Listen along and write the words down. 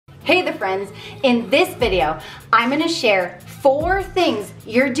Hey there friends, in this video, I'm gonna share 4 things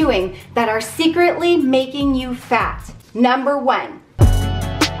you're doing that are secretly making you fat. Number 1.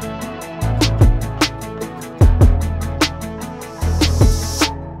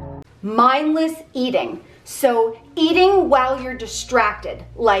 Mindless eating. So eating while you're distracted,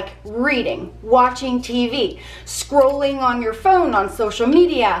 like reading, watching TV, scrolling on your phone on social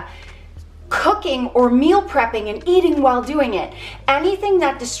media, cooking or meal prepping and eating while doing it. Anything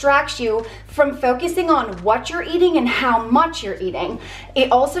that distracts you from focusing on what you're eating and how much you're eating.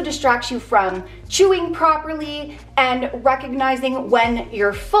 It also distracts you from chewing properly and recognizing when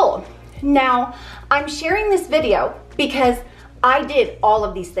you're full. Now, I'm sharing this video because I did all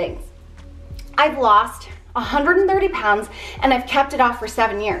of these things. I've lost 130 pounds and I've kept it off for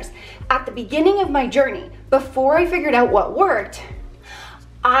 7 years. At the beginning of my journey, before I figured out what worked,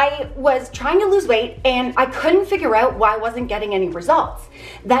 I was trying to lose weight and I couldn't figure out why I wasn't getting any results.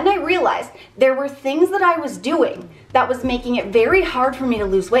 Then I realized there were things that I was doing that was making it very hard for me to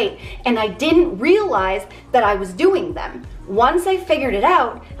lose weight, and I didn't realize that I was doing them. Once I figured it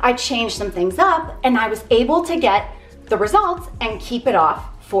out, I changed some things up and I was able to get the results and keep it off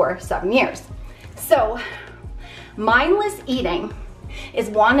for 7 years. So, mindless eating is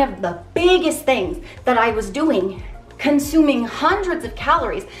one of the biggest things that I was doing, consuming hundreds of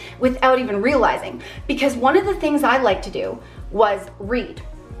calories without even realizing. Because one of the things I like to do was read.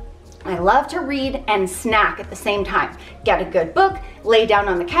 I love to read and snack at the same time. Get a good book, lay down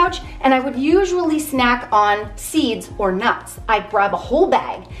on the couch, and I would usually snack on seeds or nuts. I'd grab a whole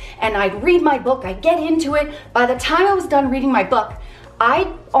bag and I'd read my book, I'd get into it. By the time I was done reading my book,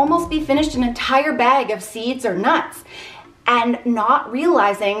 I'd almost be finished an entire bag of seeds or nuts, and not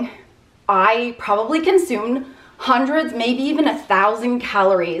realizing I probably consumed hundreds, maybe even 1,000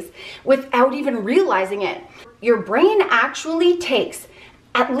 calories without even realizing it. Your brain actually takes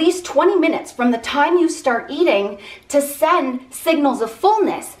at least 20 minutes from the time you start eating to send signals of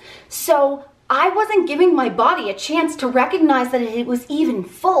fullness. So I wasn't giving my body a chance to recognize that it was even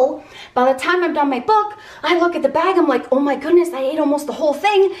full. By the time I'm done my book, I look at the bag, I'm like, oh my goodness, I ate almost the whole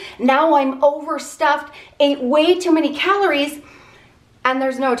thing. Now I'm overstuffed, ate way too many calories, and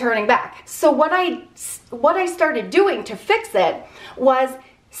there's no turning back. So what I started doing to fix it was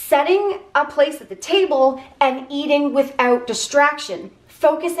setting a place at the table and eating without distraction,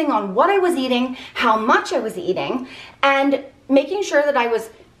 focusing on what I was eating, how much I was eating, and making sure that I was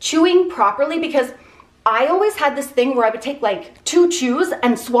chewing properly, because I always had this thing where I would take like 2 chews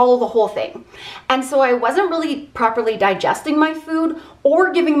and swallow the whole thing. And so I wasn't really properly digesting my food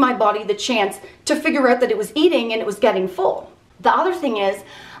or giving my body the chance to figure out that it was eating and it was getting full. The other thing is,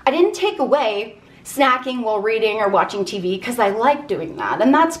 I didn't take away snacking while reading or watching TV because I like doing that,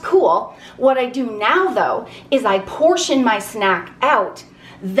 and that's cool. What I do now though is I portion my snack out,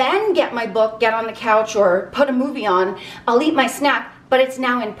 then get my book, get on the couch or put a movie on, I'll eat my snack, but it's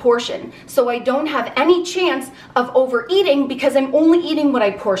now in portion. So I don't have any chance of overeating because I'm only eating what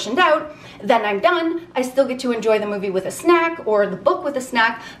I portioned out. Then I'm done. I still get to enjoy the movie with a snack or the book with a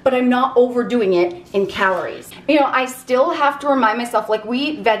snack, but I'm not overdoing it in calories. You know, I still have to remind myself, like we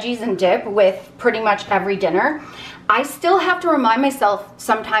eat veggies and dip with pretty much every dinner. I still have to remind myself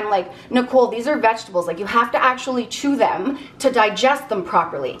sometime, like, Nicole, these are vegetables. Like, you have to actually chew them to digest them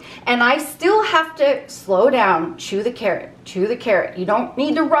properly. And I still have to slow down, chew the carrot, chew the carrot. You don't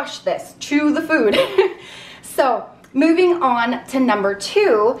need to rush this, chew the food. So, moving on to number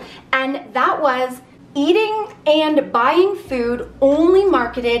 2, and that was eating and buying food only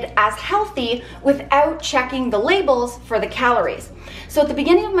marketed as healthy without checking the labels for the calories. So at the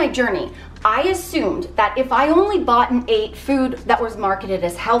beginning of my journey, I assumed that if I only bought and ate food that was marketed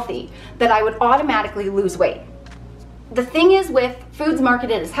as healthy, that I would automatically lose weight. The thing is with foods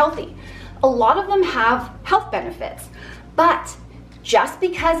marketed as healthy, a lot of them have health benefits, but just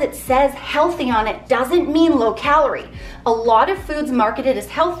because it says healthy on it doesn't mean low calorie. A lot of foods marketed as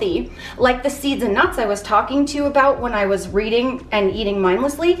healthy, like the seeds and nuts I was talking to you about when I was reading and eating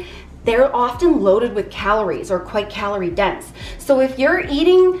mindlessly, they're often loaded with calories or quite calorie dense. So if you're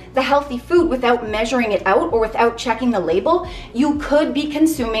eating the healthy food without measuring it out or without checking the label, you could be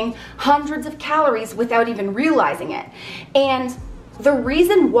consuming hundreds of calories without even realizing it. And the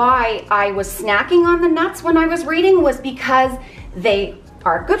reason why I was snacking on the nuts when I was reading was because they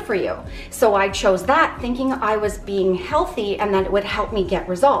are good for you. So I chose that thinking I was being healthy and that it would help me get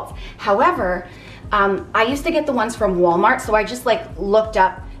results. However, I used to get the ones from Walmart, so I just like looked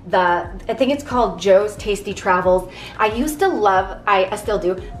up I think it's called Joe's Tasty Travels. I used to love, I still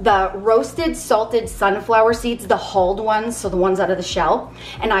do, the roasted salted sunflower seeds, the hulled ones, so the ones out of the shell,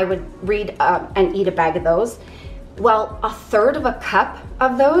 and I would read and eat a bag of those. Well, a third of a cup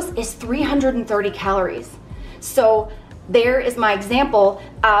of those is 330 calories. So there is my example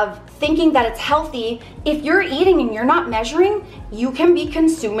of thinking that it's healthy. If you're eating and you're not measuring, you can be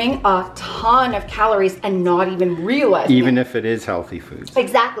consuming a ton of calories and not even realizing Even it. if it is healthy foods.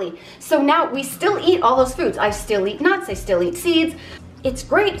 Exactly. So now we still eat all those foods. I still eat nuts, I still eat seeds. It's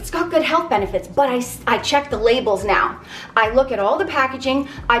great, it's got good health benefits, but I check the labels now. I look at all the packaging,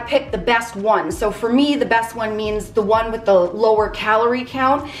 I pick the best one. So for me, the best one means the one with the lower calorie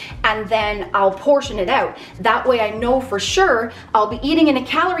count, and then I'll portion it out. That way I know for sure I'll be eating in a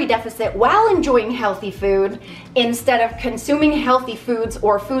calorie deficit while enjoying healthy food, instead of consuming healthy foods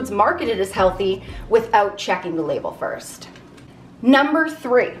or foods marketed as healthy without checking the label first. Number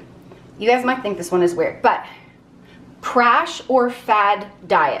 3, you guys might think this one is weird, but crash or fad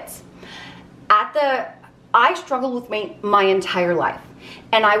diets. I struggled with weight my entire life,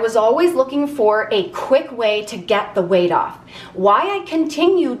 and I was always looking for a quick way to get the weight off. Why I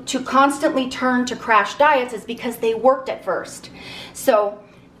continued to constantly turn to crash diets is because they worked at first. So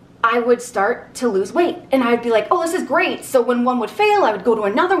I would start to lose weight and I'd be like, oh, this is great. So when one would fail, I would go to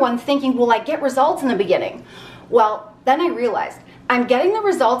another one thinking, will I get results in the beginning? Well, then I realized I'm getting the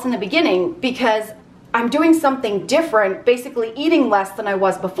results in the beginning because I'm doing something different, basically eating less than I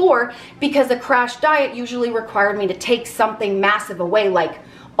was before, because a crash diet usually required me to take something massive away, like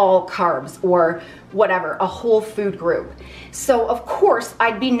all carbs or whatever, a whole food group. So of course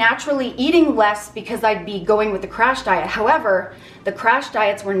I'd be naturally eating less because I'd be going with the crash diet. However, the crash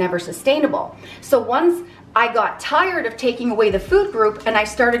diets were never sustainable. So once I got tired of taking away the food group and I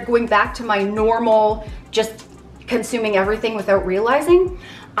started going back to my normal, just consuming everything without realizing,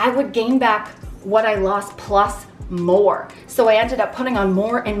 I would gain back what I lost plus more. So I ended up putting on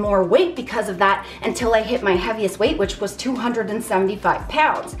more and more weight because of that until I hit my heaviest weight, which was 275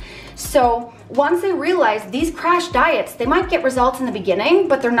 pounds. So once I realized these crash diets, they might get results in the beginning,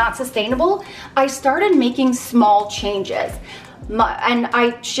 but they're not sustainable, I started making small changes. And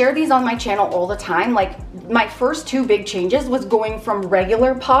I share these on my channel all the time. Like my first 2 big changes was going from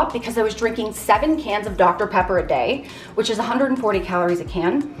regular pop, because I was drinking 7 cans of Dr. Pepper a day, which is 140 calories a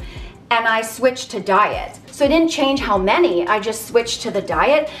can. And I switched to diet. So I didn't change how many, I just switched to the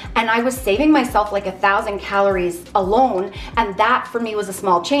diet, and I was saving myself like 1,000 calories alone. And that for me was a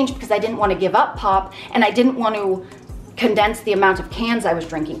small change because I didn't want to give up pop and I didn't want to condense the amount of cans I was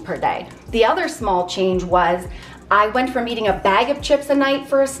drinking per day. The other small change was I went from eating a bag of chips a night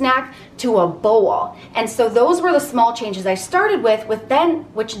for a snack to a bowl. And so those were the small changes I started with,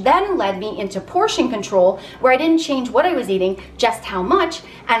 which then led me into portion control, where I didn't change what I was eating, just how much,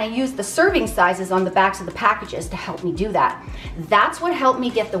 and I used the serving sizes on the backs of the packages to help me do that. That's what helped me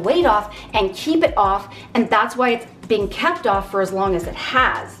get the weight off and keep it off, and that's why it's being kept off for as long as it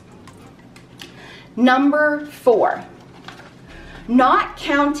has. Number 4, not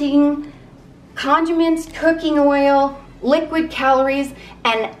counting condiments, cooking oil, liquid calories,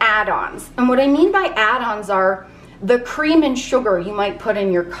 and add-ons. And what I mean by add-ons are the cream and sugar you might put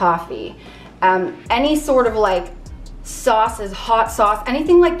in your coffee, any sort of like sauces, hot sauce,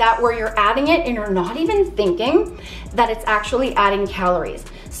 anything like that where you're adding it and you're not even thinking that it's actually adding calories.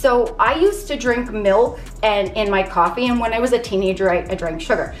 So I used to drink milk in my coffee, and when I was a teenager, I drank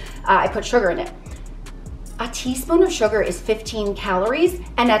sugar. I put sugar in it. A teaspoon of sugar is 15 calories,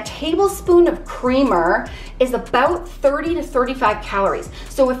 and a tablespoon of creamer is about 30 to 35 calories.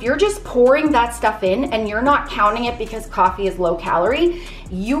 So if you're just pouring that stuff in and you're not counting it because coffee is low calorie,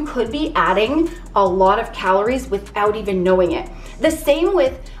 you could be adding a lot of calories without even knowing it. The same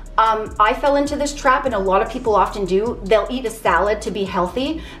with I fell into this trap, and a lot of people often do. They'll eat a salad to be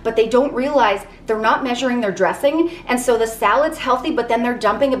healthy, but they don't realize they're not measuring their dressing. And so the salad's healthy, but then they're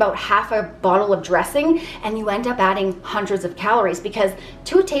dumping about half a bottle of dressing, and you end up adding hundreds of calories, because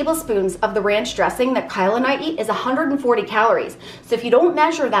 2 tablespoons of the ranch dressing that Kyle and I eat is 140 calories. So if you don't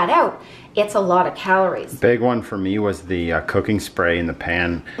measure that out, it's a lot of calories. Big one for me was the cooking spray in the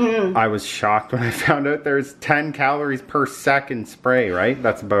pan. I was shocked when I found out there's 10 calories per second spray, right?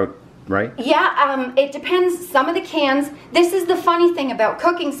 That's about right? Yeah, it depends. Some of the cans, this is the funny thing about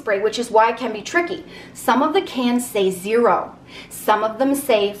cooking spray, which is why it can be tricky. Some of the cans say 0. Some of them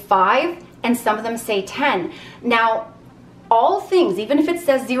say 5, and some of them say 10. Now, all things, even if it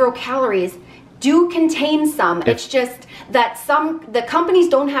says 0 calories, do contain some. It's just that the companies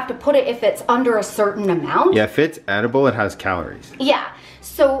don't have to put it if it's under a certain amount. Yeah, if it's edible, it has calories. Yeah,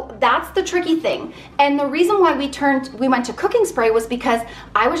 so that's the tricky thing. And the reason why we went to cooking spray was because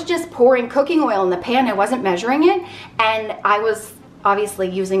I was just pouring cooking oil in the pan. I wasn't measuring it, and I was obviously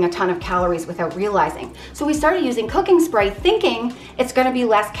using a ton of calories without realizing. So we started using cooking spray thinking it's gonna be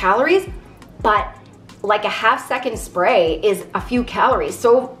less calories, but like a half-second spray is a few calories.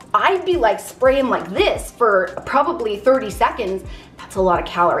 So I'd be like spraying like this for probably 30 seconds. That's a lot of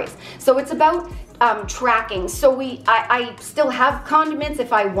calories. So it's about tracking. So I still have condiments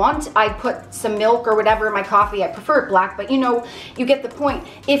if I want. I put some milk or whatever in my coffee. I prefer it black, but you know, you get the point.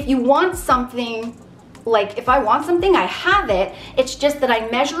 If you want something, like if I want something, I have it. It's just that I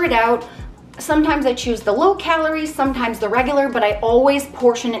measure it out. Sometimes I choose the low calories, sometimes the regular, but I always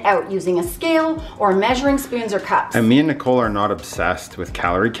portion it out using a scale or measuring spoons or cups. And me and Nicole are not obsessed with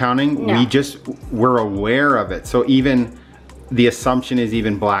calorie counting. No. We're aware of it. So even the assumption is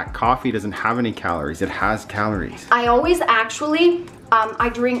even black coffee doesn't have any calories. It has calories. I always actually,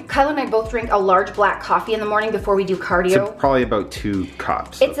 Kyle and I both drink a large black coffee in the morning before we do cardio. So probably about 2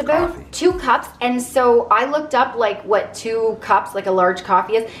 cups. It's of about coffee. 2 cups, and so I looked up like what 2 cups, like a large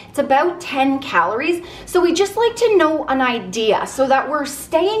coffee is. It's about 10 calories. So we just like to know an idea so that we're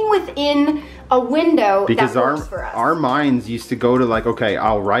staying within a window because that works for us. Our minds used to go to like, okay,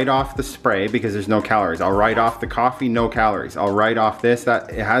 I'll write off the spray because there's no calories. I'll write off the coffee, no calories. I'll write off this, that,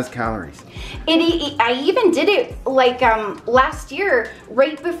 it has calories. I even did it like last year,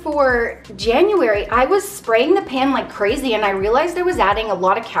 right before January. I was spraying the pan like crazy and I realized I was adding a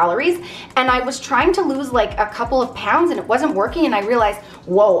lot of calories and I was trying to lose like a couple of pounds and it wasn't working, and I realized,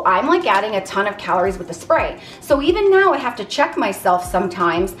 whoa, I'm like adding a ton of calories with the spray. So even now I have to check myself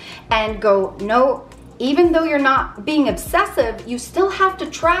sometimes and go, no, even though you're not being obsessive, you still have to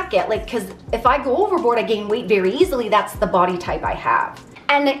track it. Like, because if I go overboard, I gain weight very easily. That's the body type I have.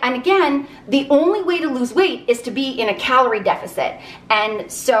 And again, the only way to lose weight is to be in a calorie deficit. And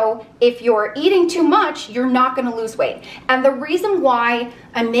so if you're eating too much, you're not gonna lose weight. And the reason why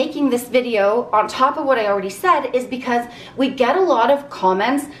I'm making this video on top of what I already said is because we get a lot of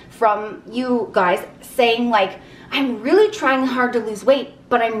comments from you guys saying like, I'm really trying hard to lose weight,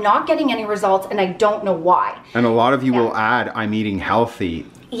 but I'm not getting any results and I don't know why. And a lot of you will add, I'm eating healthy.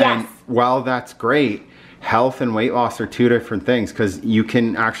 Yes. And while that's great, health and weight loss are 2 different things, because you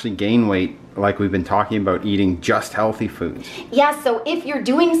can actually gain weight like we've been talking about eating just healthy foods. Yeah, so if you're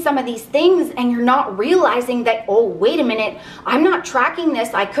doing some of these things and you're not realizing that, oh, wait a minute, I'm not tracking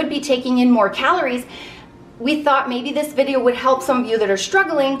this, I could be taking in more calories, we thought maybe this video would help some of you that are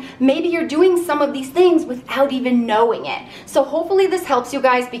struggling. Maybe you're doing some of these things without even knowing it. So hopefully this helps you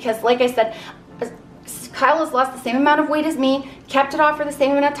guys, because like I said, Kyle has lost the same amount of weight as me, kept it off for the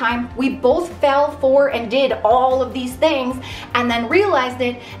same amount of time. We both fell for and did all of these things and then realized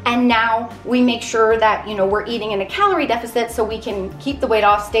it, and now we make sure that, you know, we're eating in a calorie deficit so we can keep the weight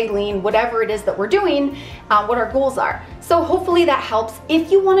off, stay lean, whatever it is that we're doing, what our goals are. So hopefully that helps. If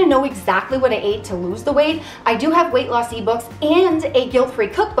you want to know exactly what I ate to lose the weight, I do have weight loss ebooks and a guilt-free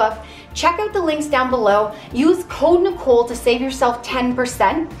cookbook. Check out the links down below. Use code Nicole to save yourself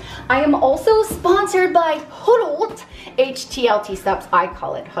 10%. I am also sponsored by Huddled, HTLT subs, I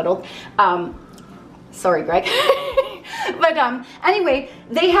call it Huddled. Sorry, Greg. But anyway,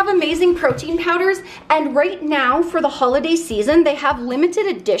 they have amazing protein powders, and right now for the holiday season, they have limited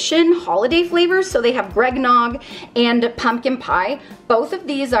edition holiday flavors. So they have Greg Nog and pumpkin pie. Both of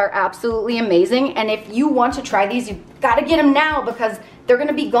these are absolutely amazing, and if you want to try these, you gotta get them now because they're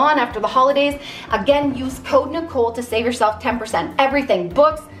gonna be gone after the holidays. Again, use code Nicole to save yourself 10%. Everything,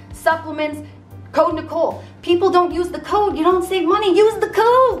 books, supplements, code Nicole. People don't use the code, you don't save money, use the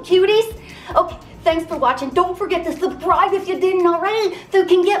code, cuties. Okay. Thanks for watching. Don't forget to subscribe if you didn't already so you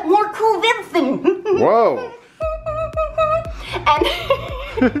can get more cool vids. Whoa.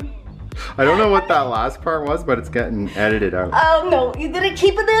 And I don't know what that last part was, but it's getting edited out. Oh no, you didn't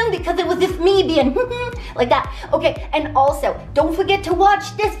keep it in because it was just me being like that. Okay, and also, don't forget to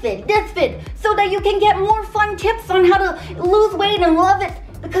watch this vid, so that you can get more fun tips on how to lose weight and love it,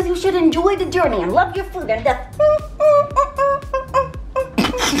 because you should enjoy the journey and love your food and just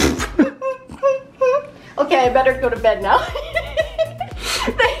Okay, I better go to bed now.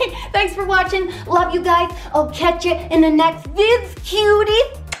 Thanks for watching. Love you guys. I'll catch you in the next vids, cutie.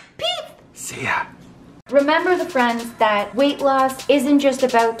 Peace. See ya. Remember, the friends, that weight loss isn't just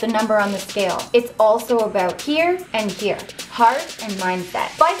about the number on the scale. It's also about here and here. Heart and mindset.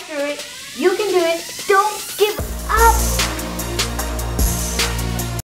 Fight through it. You can do it. Don't give up.